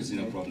good at focusing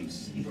on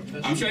problems.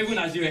 I'm sure even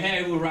as you're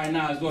here even right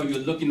now as well, you're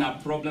looking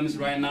at problems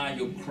right now,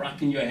 you're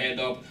cracking your head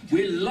up.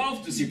 We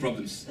love to see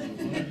problems.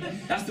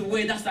 That's the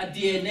way, that's our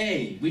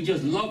DNA. We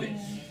just love it,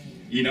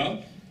 you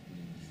know?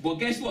 But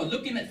guess what?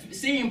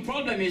 Seeing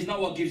problem is not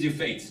what gives you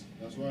faith.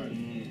 That's right.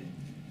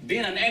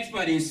 Being an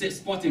expert in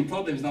spotting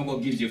problems is not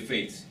what gives you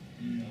faith.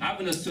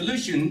 Having a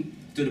solution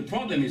to the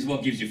problem is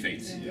what gives you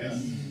faith.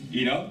 Yes.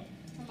 You know?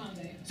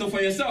 So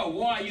for yourself,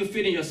 what are you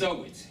feeding yourself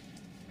with?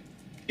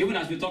 Even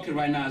as we're talking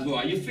right now as well,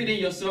 are you feeding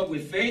yourself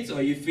with faith, or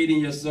are you feeding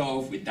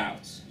yourself with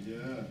doubts?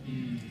 Yeah.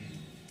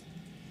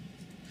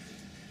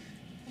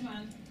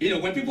 You know,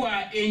 when people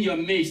are in your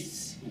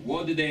midst,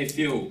 what do they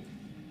feel?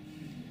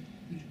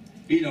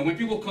 You know, when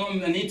people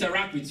come and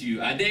interact with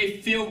you, are they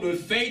filled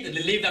with faith that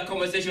they leave that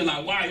conversation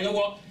like, wow, you know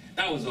what?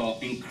 That was an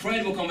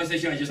incredible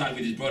conversation I just had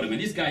with this brother, man.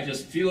 This guy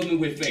just filled me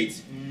with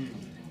faith.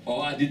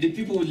 Or did the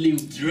people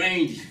leave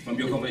drained from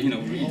your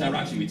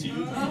interaction with you?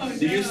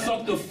 Do you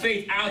suck the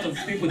faith out of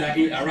people that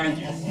are around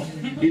you?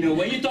 You know,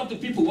 when you talk to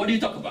people, what do you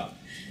talk about?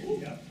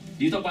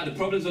 Do you talk about the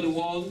problems of the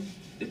world,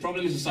 the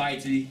problem in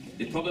society,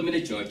 the problem in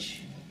the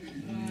church?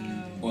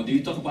 Or do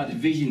you talk about the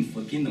vision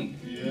for the kingdom?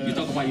 Do you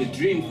talk about your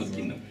dream for the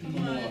kingdom?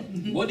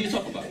 What do you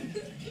talk about?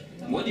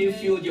 What do you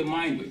fill your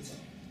mind with?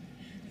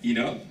 You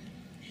know?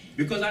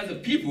 Because as a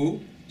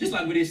people, just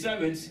like with his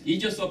servants, he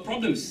just saw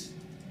problems.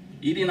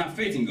 He didn't have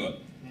faith in God.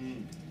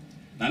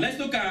 Now let's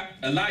look at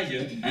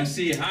Elijah and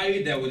see how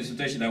he dealt with the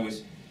situation that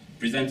was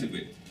presented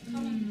with.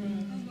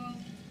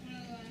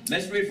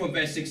 Let's read from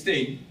verse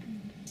 16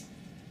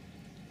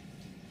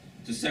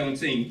 to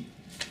 17.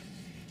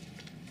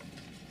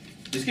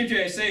 The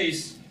scripture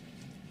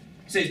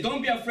says,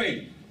 "Don't be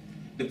afraid."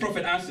 The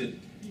prophet answered,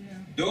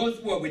 "Those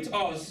who are with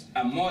us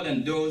are more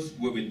than those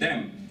who were with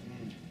them."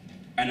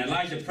 And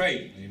Elijah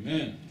prayed,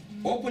 Amen.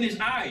 Open his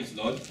eyes,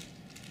 Lord,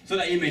 so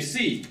that he may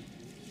see.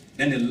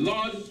 Then the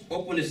Lord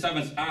opened the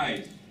servant's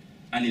eyes,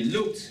 and he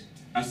looked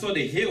and saw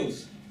the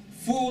hills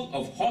full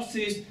of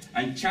horses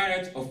and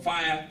chariots of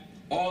fire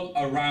all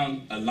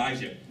around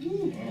Elijah.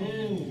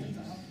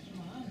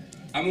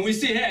 I mean, we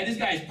see here, this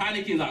guy is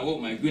panicking, like, oh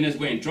my goodness,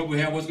 we're in trouble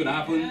here, what's going to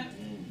happen?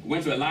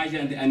 Went to Elijah,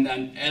 and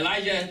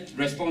Elijah's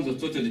response was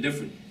totally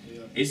different.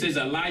 He says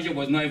Elijah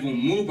was not even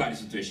moved by the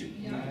situation.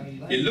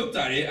 He looked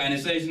at it, and he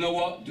says, you know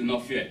what, do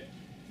not fear.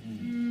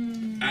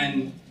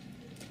 And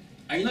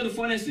you know the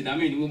funniest thing, I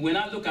mean, when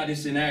I look at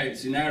this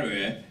scenario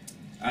here,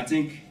 I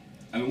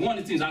mean, one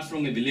of the things I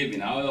strongly believe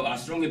in, I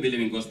strongly believe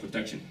in God's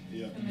protection.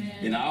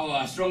 You know,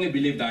 I strongly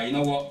believe that, you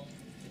know what,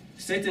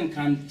 Satan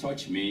can't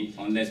touch me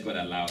unless God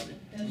allows it.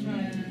 That's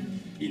right.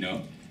 You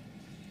know,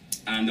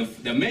 and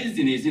the amazing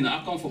thing is, you know,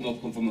 I come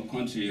from a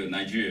country,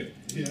 Nigeria,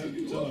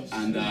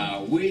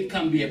 and we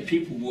can be a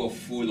people who are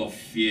full of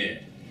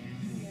fear,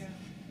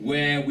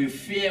 where we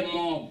fear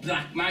more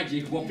black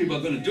magic, what people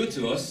are going to do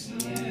to us,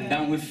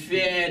 than we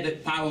fear the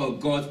power of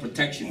God's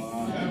protection.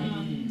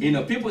 You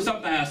know, people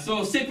sometimes are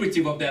so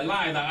secretive of their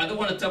lives that I don't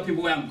want to tell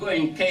people where I'm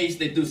going in case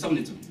they do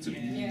something to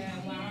me. Yeah,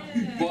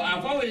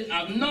 wow. But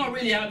I've not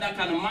really had that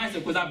kind of mindset,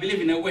 because I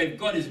believe in a way, if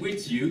God is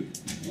with you,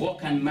 what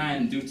can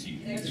man do to you?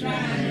 That's right.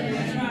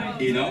 That's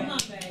right. You know? Come on,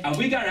 baby. And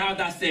we got to have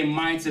that same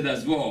mindset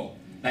as well.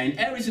 That in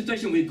every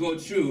situation we go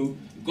through,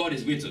 God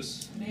is with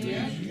us.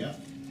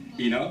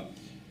 You know?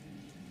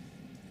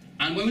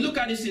 And when we look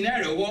at this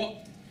scenario,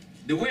 well,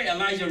 the way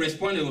Elijah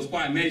responded was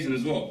quite amazing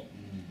as well.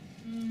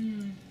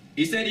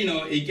 He said, you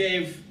know, he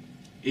gave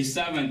his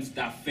servant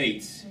that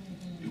faith,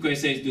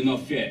 because he says, do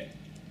not fear.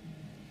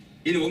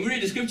 You know, when we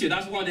read the scripture,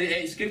 that's one of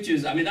the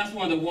scriptures, I mean, that's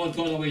one of the words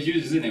God always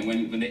uses, isn't it?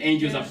 When the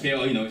angels appear,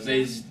 you know, it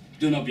says,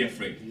 do not be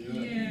afraid.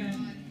 Yeah.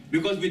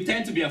 Because we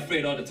tend to be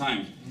afraid all the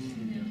time.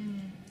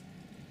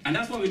 And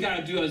that's what we got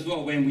to do as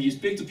well. When you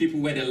speak to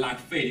people where they lack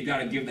faith, you got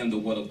to give them the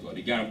word of God.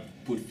 You got to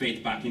put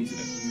faith back into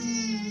them.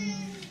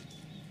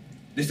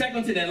 The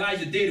second thing that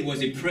Elijah did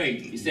was he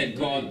prayed. He said,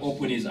 God,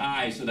 open his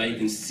eyes so that he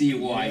can see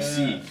what I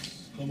see.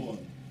 Come on.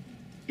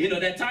 You know,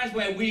 there are times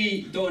where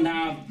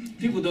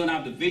people don't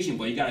have the vision,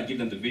 but you got to give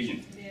them the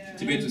vision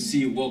to be able to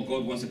see what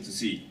God wants them to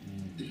see.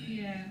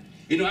 Yeah.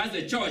 You know, as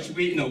a church,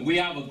 we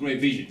have a great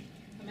vision.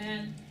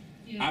 Amen.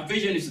 Our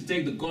vision is to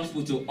take the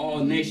gospel to all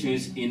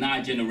nations in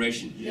our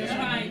generation. That's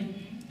right.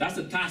 That's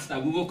a task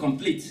that we will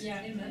complete.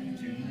 Yeah.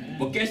 Amen.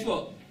 But guess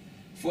what?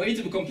 For it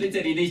to be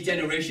completed in this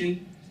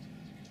generation,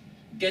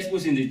 guess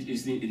what's in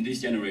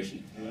this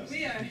generation?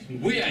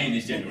 We are in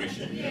this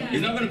generation.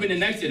 It's not going to be the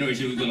next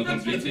generation who's going to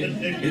complete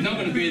it. It's not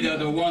going to be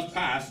the ones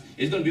past.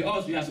 It's going to be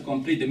us who has to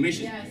complete the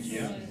mission.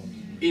 Yes.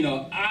 You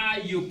know, are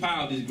you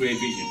part of this great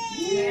vision?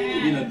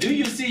 Yeah. You know, do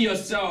you see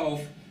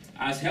yourself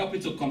as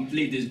helping to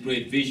complete this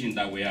great vision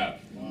that we have?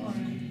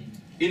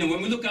 You know,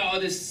 when we look at all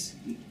these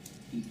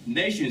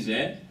nations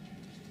there,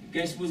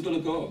 guess who's going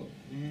to go?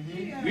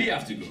 We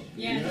have to go.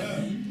 Yes.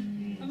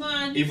 Come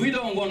on. If we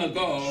don't want to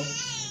go,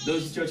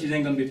 those churches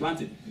ain't going to be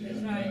planted. That's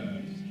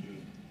right.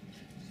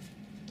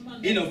 Come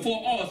on. You know,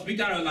 for us, we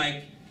got to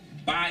like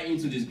buy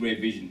into this great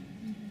vision.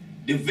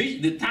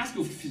 The task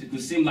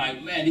could seem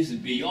like, man, this is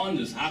beyond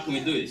us. How can we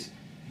do this?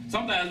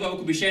 Sometimes we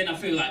could be sharing and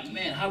feel like,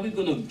 man, how are we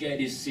going to get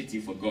this city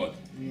for God?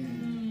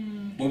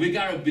 But we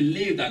got to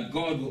believe that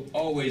God will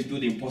always do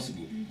the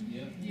impossible.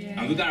 Yeah.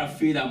 And we got to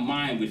feed our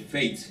mind with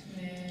faith.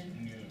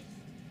 Amen.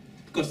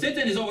 Because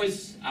Satan is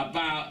always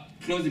about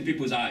closing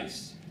people's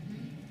eyes.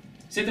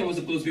 Satan wants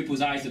to close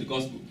people's eyes to the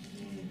gospel.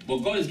 But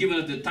God has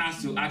given us the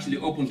task to actually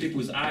open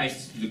people's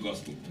eyes to the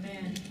gospel.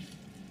 Amen.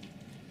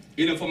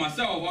 You know, for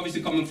myself,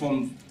 obviously coming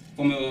from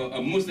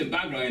a Muslim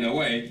background in a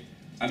way,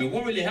 I mean,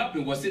 what really helped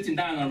me was sitting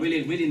down and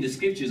really reading the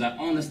scriptures and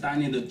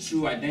understanding the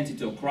true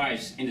identity of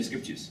Christ in the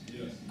scriptures.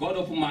 Yes. God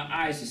opened my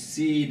eyes to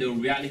see the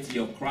reality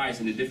of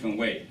Christ in a different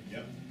way.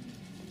 Yep.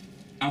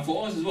 And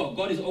for us as well,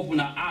 God has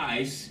opened our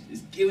eyes,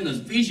 is giving us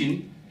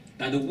vision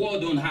that the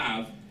world don't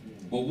have.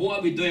 But what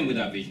are we doing with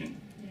that vision?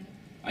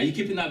 Are you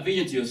keeping that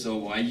vision to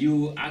yourself, or are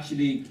you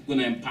actually going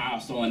to empower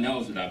someone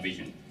else with that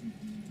vision?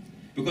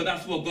 Because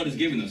that's what God has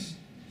given us.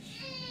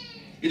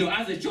 You know,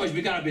 as a church,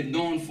 we got to be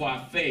known for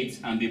our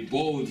faith and be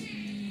bold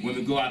when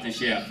we go out and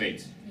share our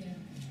faith. Yeah.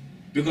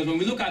 Because when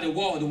we look at the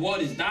world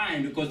is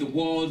dying because the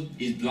world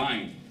is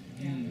blind.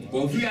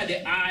 But if we are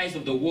the eyes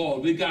of the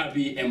world, we got to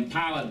be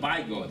empowered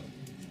by God,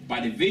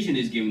 by the vision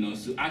He's given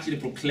us, to actually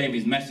proclaim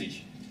His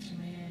message.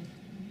 Amen.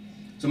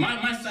 So my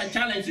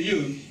challenge to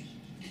you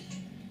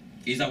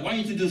is I want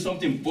you to do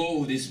something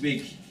bold this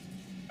week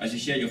as you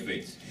share your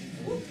faith.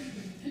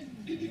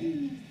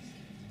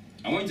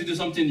 I want you to do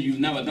something you've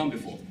never done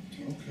before.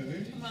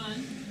 Okay. Come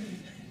on.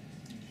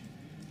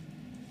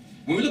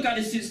 When we look at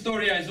this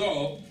story as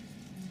well,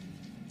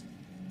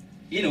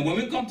 you know, when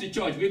we come to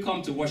church, we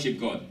come to worship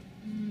God.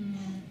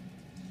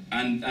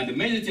 And the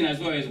main thing as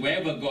well is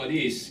wherever God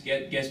is,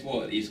 guess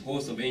what? His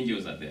host of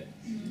angels are there.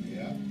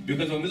 Yeah.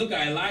 Because when we look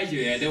at Elijah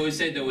here, they always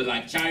said there were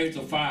like chariots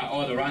of fire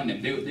all around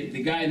them.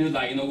 The guy knew,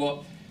 like, you know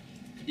what?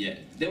 Yeah,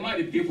 there might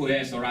be people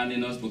here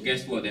surrounding us, but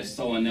guess what? There's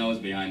someone else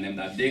behind them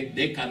that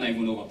they cannot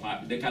even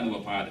overpower. They can't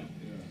overpower them.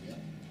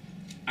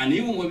 And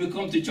even when we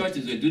come to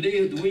churches,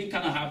 do we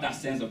kind of have that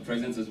sense of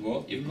presence as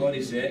well? If God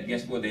is here,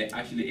 guess what? There are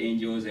actually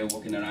angels there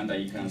walking around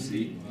that you can't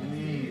see.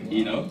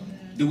 You know,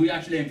 do we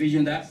actually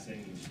envision that?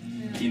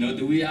 You know,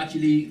 do we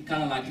actually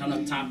kind of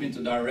tap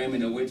into that realm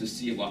in a way to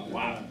see about,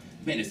 wow,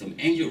 man, there's some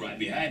angel right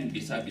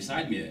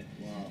beside me here.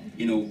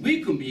 You know,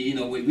 we can be, you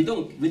know, we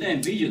don't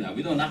envision that.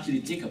 We don't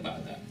actually think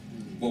about that.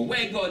 But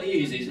where God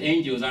is, His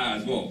angels are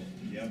as well.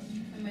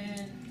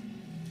 Amen.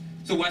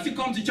 So as you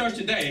come to church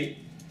today,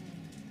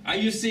 are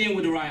you seeing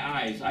with the right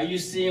eyes? Are you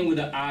seeing with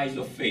the eyes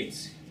of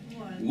faith?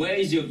 Where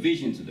is your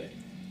vision today?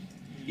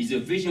 Is your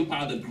vision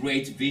part of the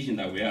great vision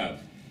that we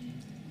have?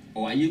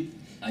 Or are you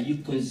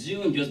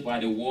consumed just by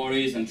the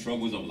worries and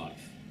troubles of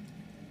life?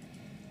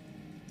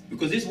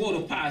 Because this world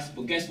will pass,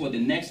 but guess what? The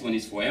next one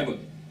is forever.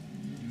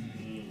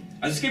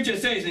 As the scripture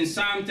says in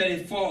Psalm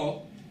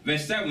 34,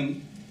 verse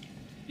 7,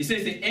 it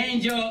says, the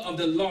angel of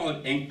the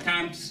Lord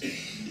encamps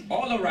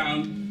all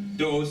around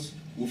those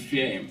who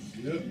fear Him.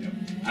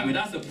 I mean,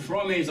 that's the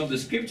promise of the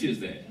scriptures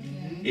there.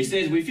 It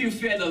says, if you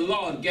fear the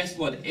Lord, guess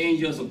what?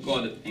 Angels of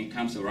God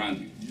encamps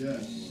around you.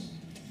 Yes.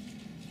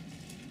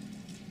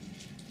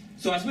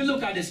 So as we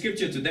look at the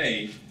scripture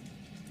today,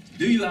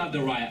 do you have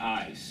the right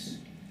eyes?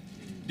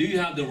 Do you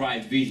have the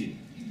right vision?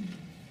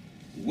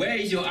 Where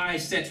is your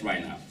eyes set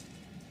right now?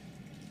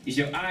 Is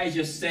your eyes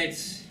just set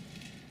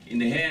in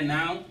the here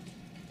now?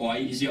 Or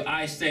is your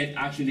eyes set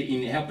actually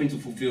in helping to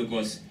fulfill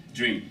God's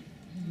dream?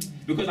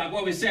 Because like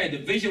what we said, the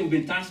vision we've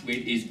been tasked with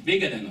is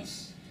bigger than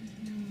us.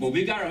 But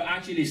we got to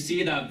actually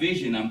see that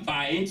vision and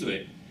buy into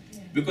it.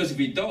 Because if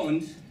we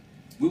don't,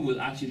 we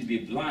will actually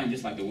be blind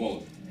just like the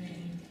world.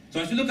 So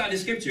as we look at the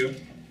scripture,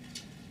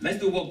 let's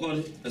do what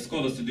God has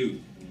called us to do.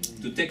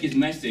 To take His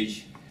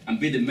message and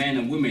be the men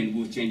and women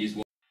who will change His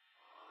world.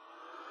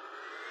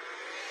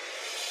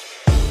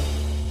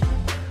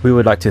 We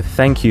would like to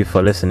thank you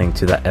for listening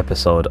to that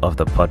episode of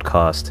the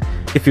podcast.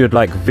 If you would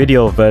like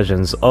video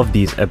versions of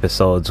these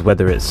episodes,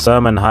 whether it's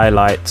sermon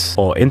highlights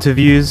or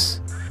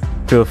interviews,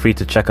 feel free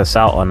to check us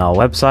out on our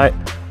website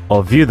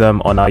or view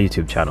them on our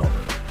YouTube channel.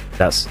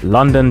 That's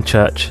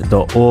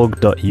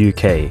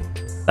londonchurch.org.uk.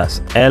 That's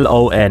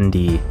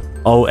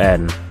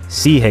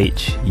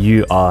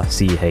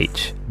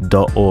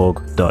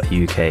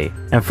LONDONCHURCH.org.uk.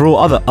 And for all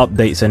other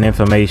updates and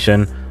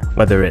information,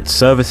 whether it's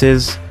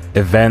services,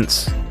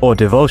 events, or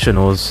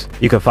devotionals,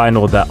 you can find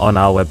all that on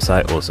our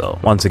website also.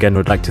 Once again,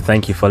 we'd like to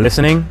thank you for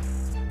listening,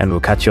 and we'll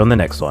catch you on the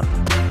next one.